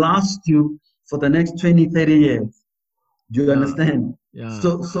 can last you for the next 20, 30 years. Do you Yeah. understand? Yeah.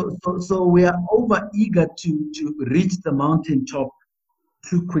 So we are over eager to reach the mountaintop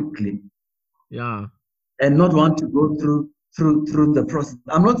too quickly Yeah. and not want to go through the process.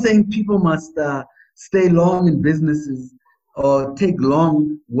 I'm not saying people must stay long in businesses or take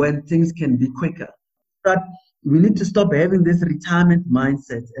long when things can be quicker. But we need to stop having this retirement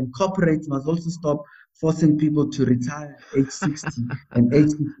mindset, and corporates must also stop forcing people to retire at age 60 and age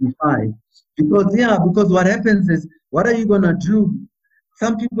 65. Because what happens is, what are you going to do?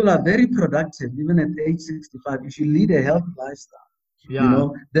 Some people are very productive even at age 65 if you lead a healthy lifestyle. You Yeah.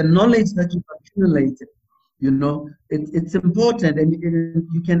 know, the knowledge that you've accumulated, you know, it's important, and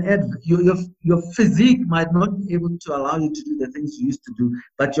you can add your physique might not be able to allow you to do the things you used to do,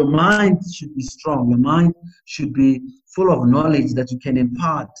 but your mind should be strong. Your mind should be full of knowledge that you can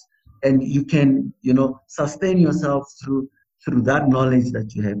impart, and you can, you know, sustain yourself through that knowledge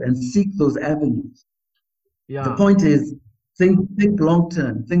that you have, and seek those avenues. The Yeah. point is, think long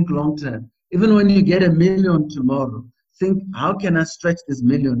term. Think long term. Even when you get $1 million tomorrow, think, how can I stretch this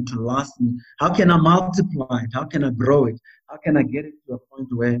million to last me? How can I multiply it? How can I grow it? How can I get it to a point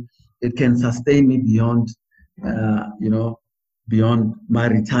where it can sustain me beyond, you know, beyond my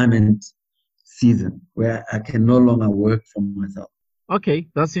retirement season, where I can no longer work for myself. Okay,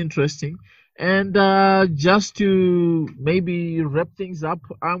 that's interesting. And just to maybe wrap things up,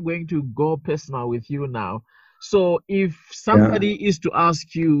 I'm going to go personal with you now. So if Yeah. somebody is to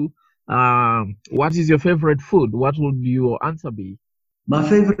ask you, what is your favorite food, what would your answer be? My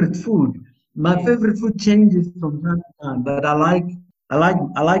favorite food. My Yes. favorite food changes from time to time, but I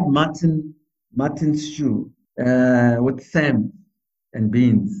like mutton stew with sam and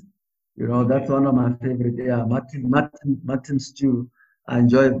beans. That's Okay. one of my favorite. Yeah, mutton stew. I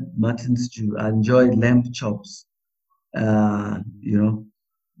enjoy mutton stew. I enjoy lamb chops. Uh, you know,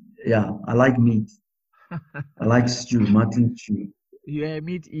 yeah, I like meat. I like stew, mutton stew. You're a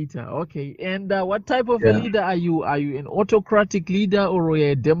meat eater. Okay. And what type of a Yeah. leader are you? Are you an autocratic leader or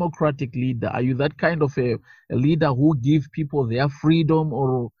a democratic leader? Are you that kind of a leader who give people their freedom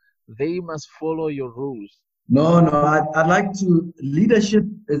or they must follow your rules? No, no, I'd like to. Leadership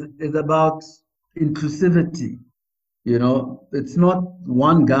is about inclusivity. It's not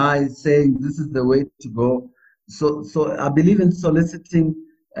one guy saying this is the way to go. So I believe in soliciting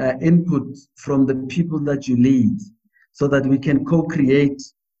input from the people that you lead, so that we can co-create,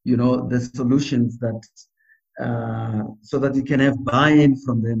 the solutions so that you can have buy-in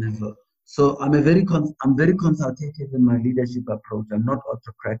from them as well. So I'm very consultative in my leadership approach. I'm not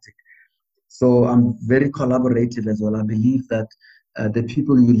autocratic. So I'm very collaborative as well. I believe that the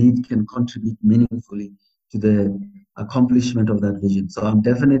people you lead can contribute meaningfully to the accomplishment of that vision. So I'm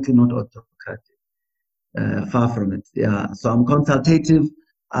definitely not autocratic, far from it. Yeah. So I'm consultative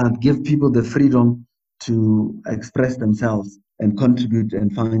and give people the freedom to express themselves and contribute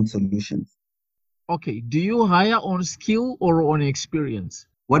and find solutions. Okay. Do you hire on skill or on experience?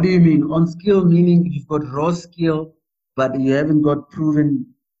 What do you mean? On skill, meaning you've got raw skill, but you haven't got proven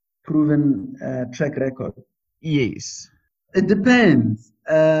track record. Yes. It depends.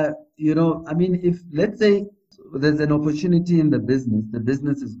 I mean, if let's say there's an opportunity in the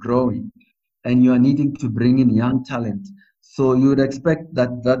business is growing, and you are needing to bring in young talent. So you would expect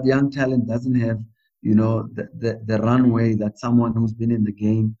that that young talent doesn't have, the runway that someone who's been in the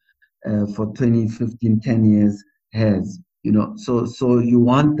game for 20, 15, 10 years has. So you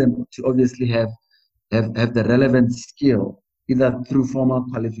want them to obviously have the relevant skill, either through formal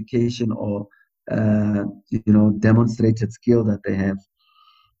qualification or demonstrated skill that they have.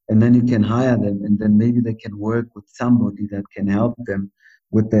 And then you can hire them, and then maybe they can work with somebody that can help them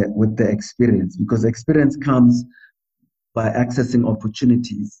with the experience, because experience comes by accessing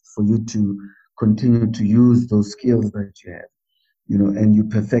opportunities for you to continue to use those skills that you have, and you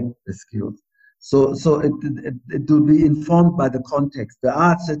perfect the skills. So it will be informed by the context. There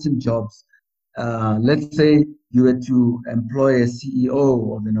are certain jobs. Let's say you were to employ a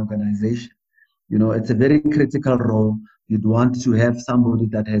CEO of an organization. It's a very critical role. You'd want to have somebody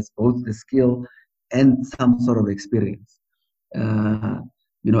that has both the skill and some sort of experience. Uh,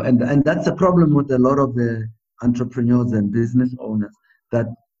 and that's a problem with a lot of the entrepreneurs and business owners, that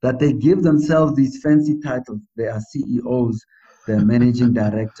they give themselves these fancy titles. They are CEOs, they're managing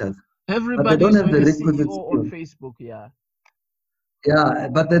directors, but they Everybody don't is have with the a requisite CEO on skills. Facebook. Yeah. Yeah,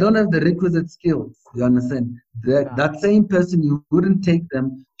 but they don't have the requisite skills. You understand? That Yeah. that same person, you wouldn't take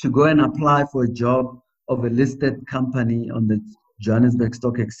them to go and apply for a job of a listed company on the Johannesburg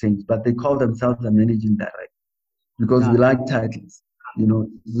Stock Exchange, but they call themselves a managing director, because we Yeah. like titles.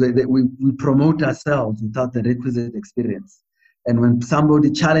 We promote ourselves without the requisite experience. And when somebody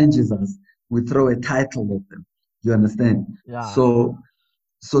challenges us, we throw a title at them. You understand? Yeah. So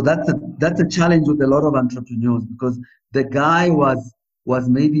that's a challenge with a lot of entrepreneurs, because the guy was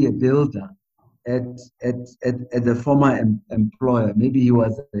maybe a builder at at the former employer. Maybe he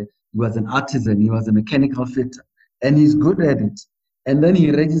was an artisan, he was a mechanical fitter, and he's good at it. And then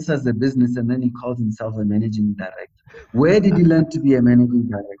he registers the business, and then he calls himself a managing director. Where did he learn to be a managing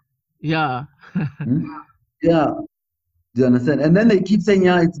director? Yeah. Hmm? Yeah, do you understand? And then they keep saying,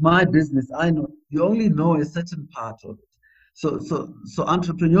 "Yeah, it's my business. I know." You only know a certain part of it. So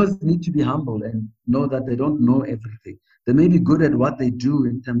entrepreneurs need to be humble and know that they don't know everything. They may be good at what they do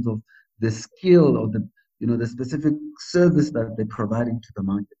in terms of the skill or the specific service that they're providing to the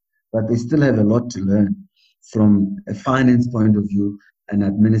market, but they still have a lot to learn from a finance point of view, an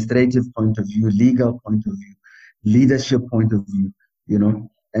administrative point of view, legal point of view, leadership point of view.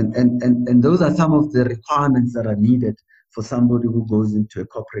 And those are some of the requirements that are needed for somebody who goes into a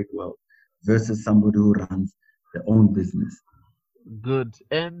corporate world versus somebody who runs their own business. Good.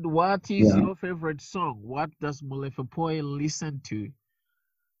 And what is Yeah. your favorite song? What does Molefe Pooe listen to?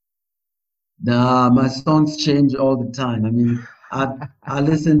 My songs change all the time. I mean, I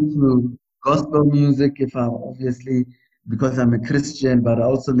listen to gospel music if I'm obviously, because I'm a Christian, but I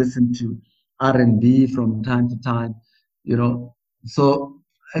also listen to R&B from time to time, you know. So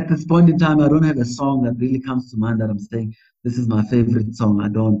at this point in time, I don't have a song that really comes to mind that I'm saying this is my favorite song. I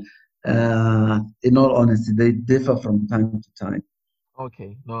don't. In all honesty, they differ from time to time.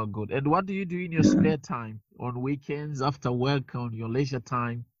 Okay, no, good. And what do you do in your spare time, on weekends, after work, on your leisure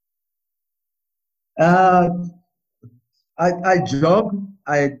time? Uh, I jog,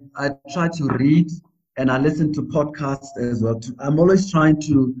 I try to read, and I listen to podcasts as well. I'm always trying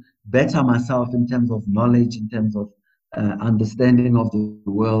to better myself in terms of knowledge, in terms of understanding of the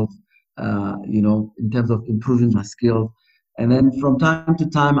world, in terms of improving my skills. And then from time to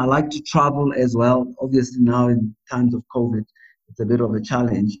time, I like to travel as well. Obviously, now in times of COVID, it's a bit of a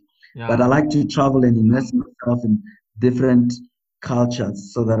challenge, but I Yeah. like to travel and immerse myself in different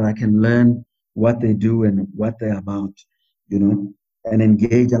cultures so that I can learn what they do and what they're about, and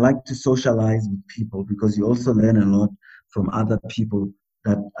engage. I like to socialize with people because you also learn a lot from other people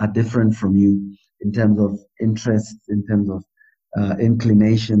that are different from you in terms of interests, in terms of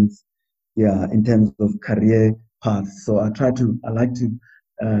inclinations, yeah, in terms of career paths. So I like to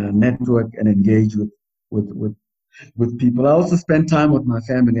network and engage with, with, with people. I also spend time with my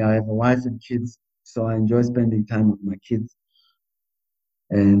family. I have a wife and kids, so I enjoy spending time with my kids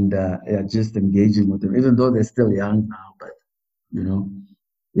and yeah, just engaging with them, even though they're still young now. But you know,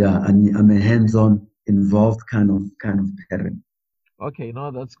 yeah, I'm a hands-on, involved kind of parent. Okay, no,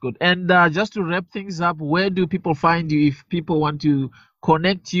 that's good. And just to wrap things up, where do people find you if people want to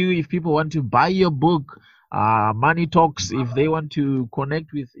connect you, if people want to buy your book, Money Talks, if they want to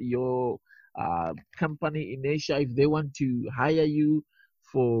connect with your company in Asia, if they want to hire you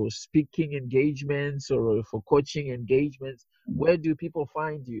for speaking engagements or for coaching engagements, where do people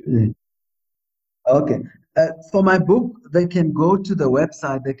find you? Yeah. Okay. For my book, they can go to the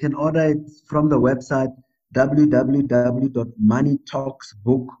website. They can order it from the website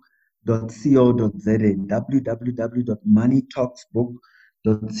www.moneytalksbook.co.za.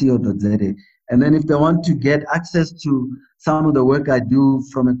 www.moneytalksbook.co.za. And then if they want to get access to some of the work I do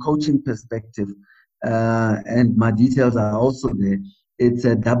from a coaching perspective, and my details are also there, it's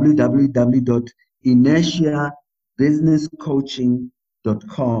at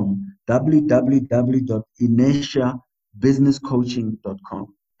www.inertiabusinesscoaching.com, www.inertiabusinesscoaching.com.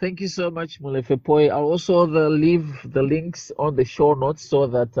 Thank you so much, Molefe Pooe. I'll also leave the links on the show notes so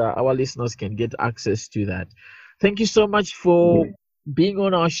that our listeners can get access to that. Thank you so much for Yeah. being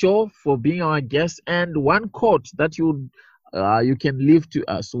on our show, for being our guest. And one quote that you can leave to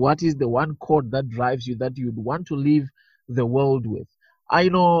us. What is the one quote that drives you that you'd want to leave the world with? I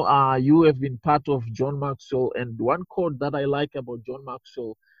know you have been part of John Maxwell, and one quote that I like about John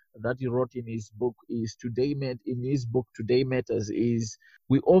Maxwell that he wrote in his book is Today Matters is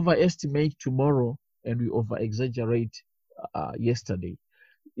we overestimate tomorrow and we over exaggerate yesterday.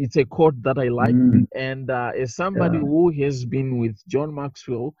 It's a quote that I like. Mm, And as somebody yeah. who has been with John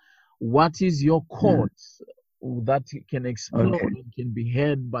Maxwell, what is your Yeah. quote that can explode Okay. and can be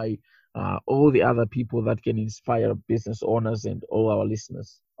heard by all the other people that can inspire business owners and all our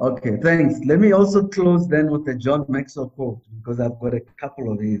listeners? Okay. Thanks. Let me also close then with the John Maxwell quote because I've got a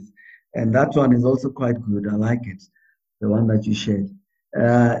couple of these, and that one is also quite good. I like it, the one that you shared.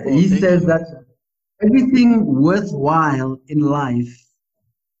 Oh, He thank says you. that everything worthwhile in life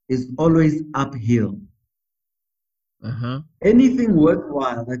is always uphill. Uh-huh. Anything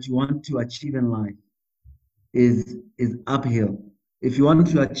worthwhile that you want to achieve in life is uphill. If you want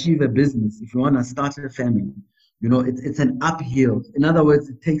to achieve a business, if you want to start a family, it's an uphill. In other words,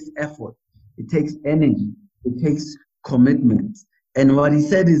 it takes effort, it takes energy, it takes commitment. And what he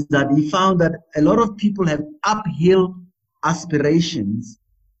said is that he found that a lot of people have uphill aspirations,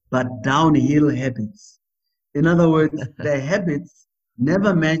 but downhill habits. In other words, their habits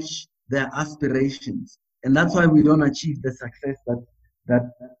never match their aspirations, and that's why we don't achieve the success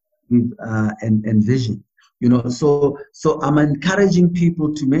that we've envisioned. So I'm encouraging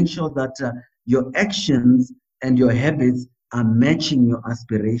people to make sure that your actions and your habits are matching your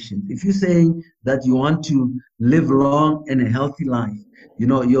aspirations. If you're saying that you want to live long and a healthy life,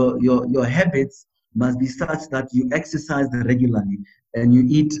 your habits must be such that you exercise regularly and you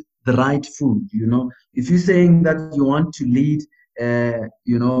eat the right food. If you're saying that you want to lead,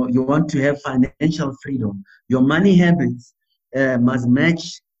 you want to have financial freedom, your money habits must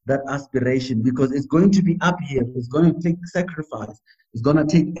match that aspiration because it's going to be uphill. It's going to take sacrifice. It's going to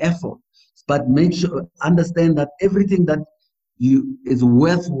take effort. But make sure, understand that everything that you is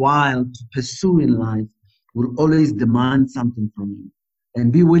worthwhile to pursue in life will always demand something from you,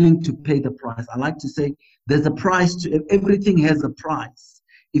 and be willing to pay the price. I like to say there's a price to everything. Has a price.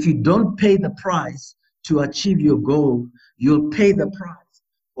 If you don't pay the price to achieve your goal, you'll pay the price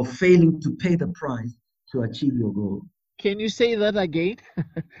for failing to pay the price to achieve your goal. Can you say that again?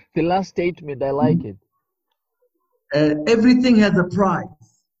 The last statement, I like it. Everything has a price.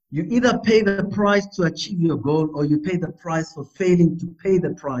 You either pay the price to achieve your goal, or you pay the price for failing to pay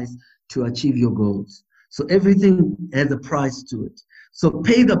the price to achieve your goals. So everything has a price to it. So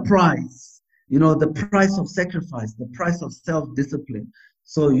pay the price, the price of sacrifice, the price of self-discipline,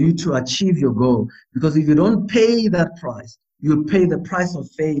 so you to achieve your goal. Because if you don't pay that price, you'll pay the price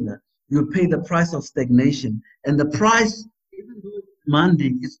of failure. You'll pay the price of stagnation. And the price, even though it's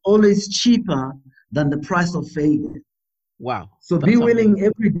demanding, is always cheaper than the price of failure. Wow. So be willing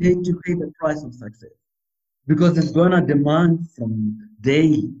every day to pay the price of success, because it's going to demand from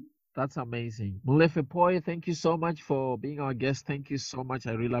daily. That's amazing. Molefe Pooe, thank you so much for being our guest. Thank you so much.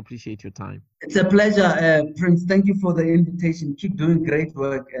 I really appreciate your time. It's a pleasure, Prince. Thank you for the invitation. Keep doing great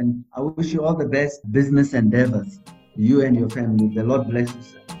work, and I wish you all the best business endeavors, you and your family. The Lord bless you,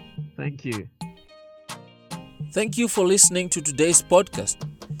 sir. Thank you. Thank you for listening to today's podcast.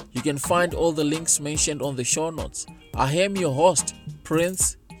 You can find all the links mentioned on the show notes. I am your host,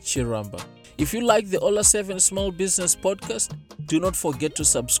 Prince Chiramba. If you like the Ola 7 Small Business Podcast, do not forget to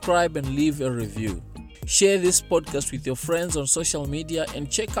subscribe and leave a review. Share this podcast with your friends on social media and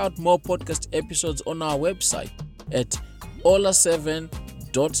check out more podcast episodes on our website at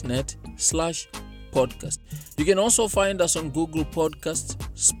ola7.net/podcast. You can also find us on Google Podcasts,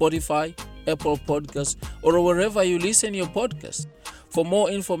 Spotify, Apple Podcasts, or wherever you listen your podcasts. For more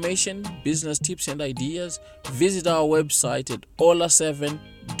information, business tips and ideas, visit our website at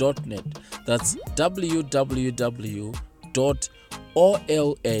ola7.net. That's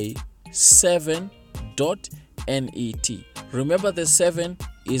www.ola7.net. Remember, the 7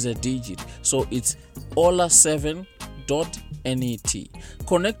 is a digit, so it's ola7.net.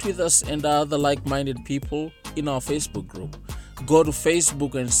 Connect with us and other like-minded people in our Facebook group. Go to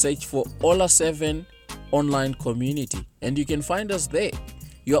Facebook and search for Ola7 Online Community, and you can find us there.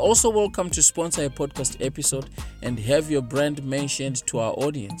 You are also welcome to sponsor a podcast episode and have your brand mentioned to our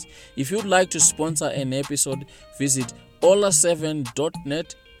audience. If you'd like to sponsor an episode, visit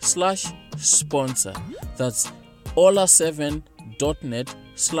ola7.net/sponsor. That's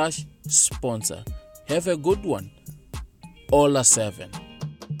ola7.net/sponsor. Have a good one. Ola7.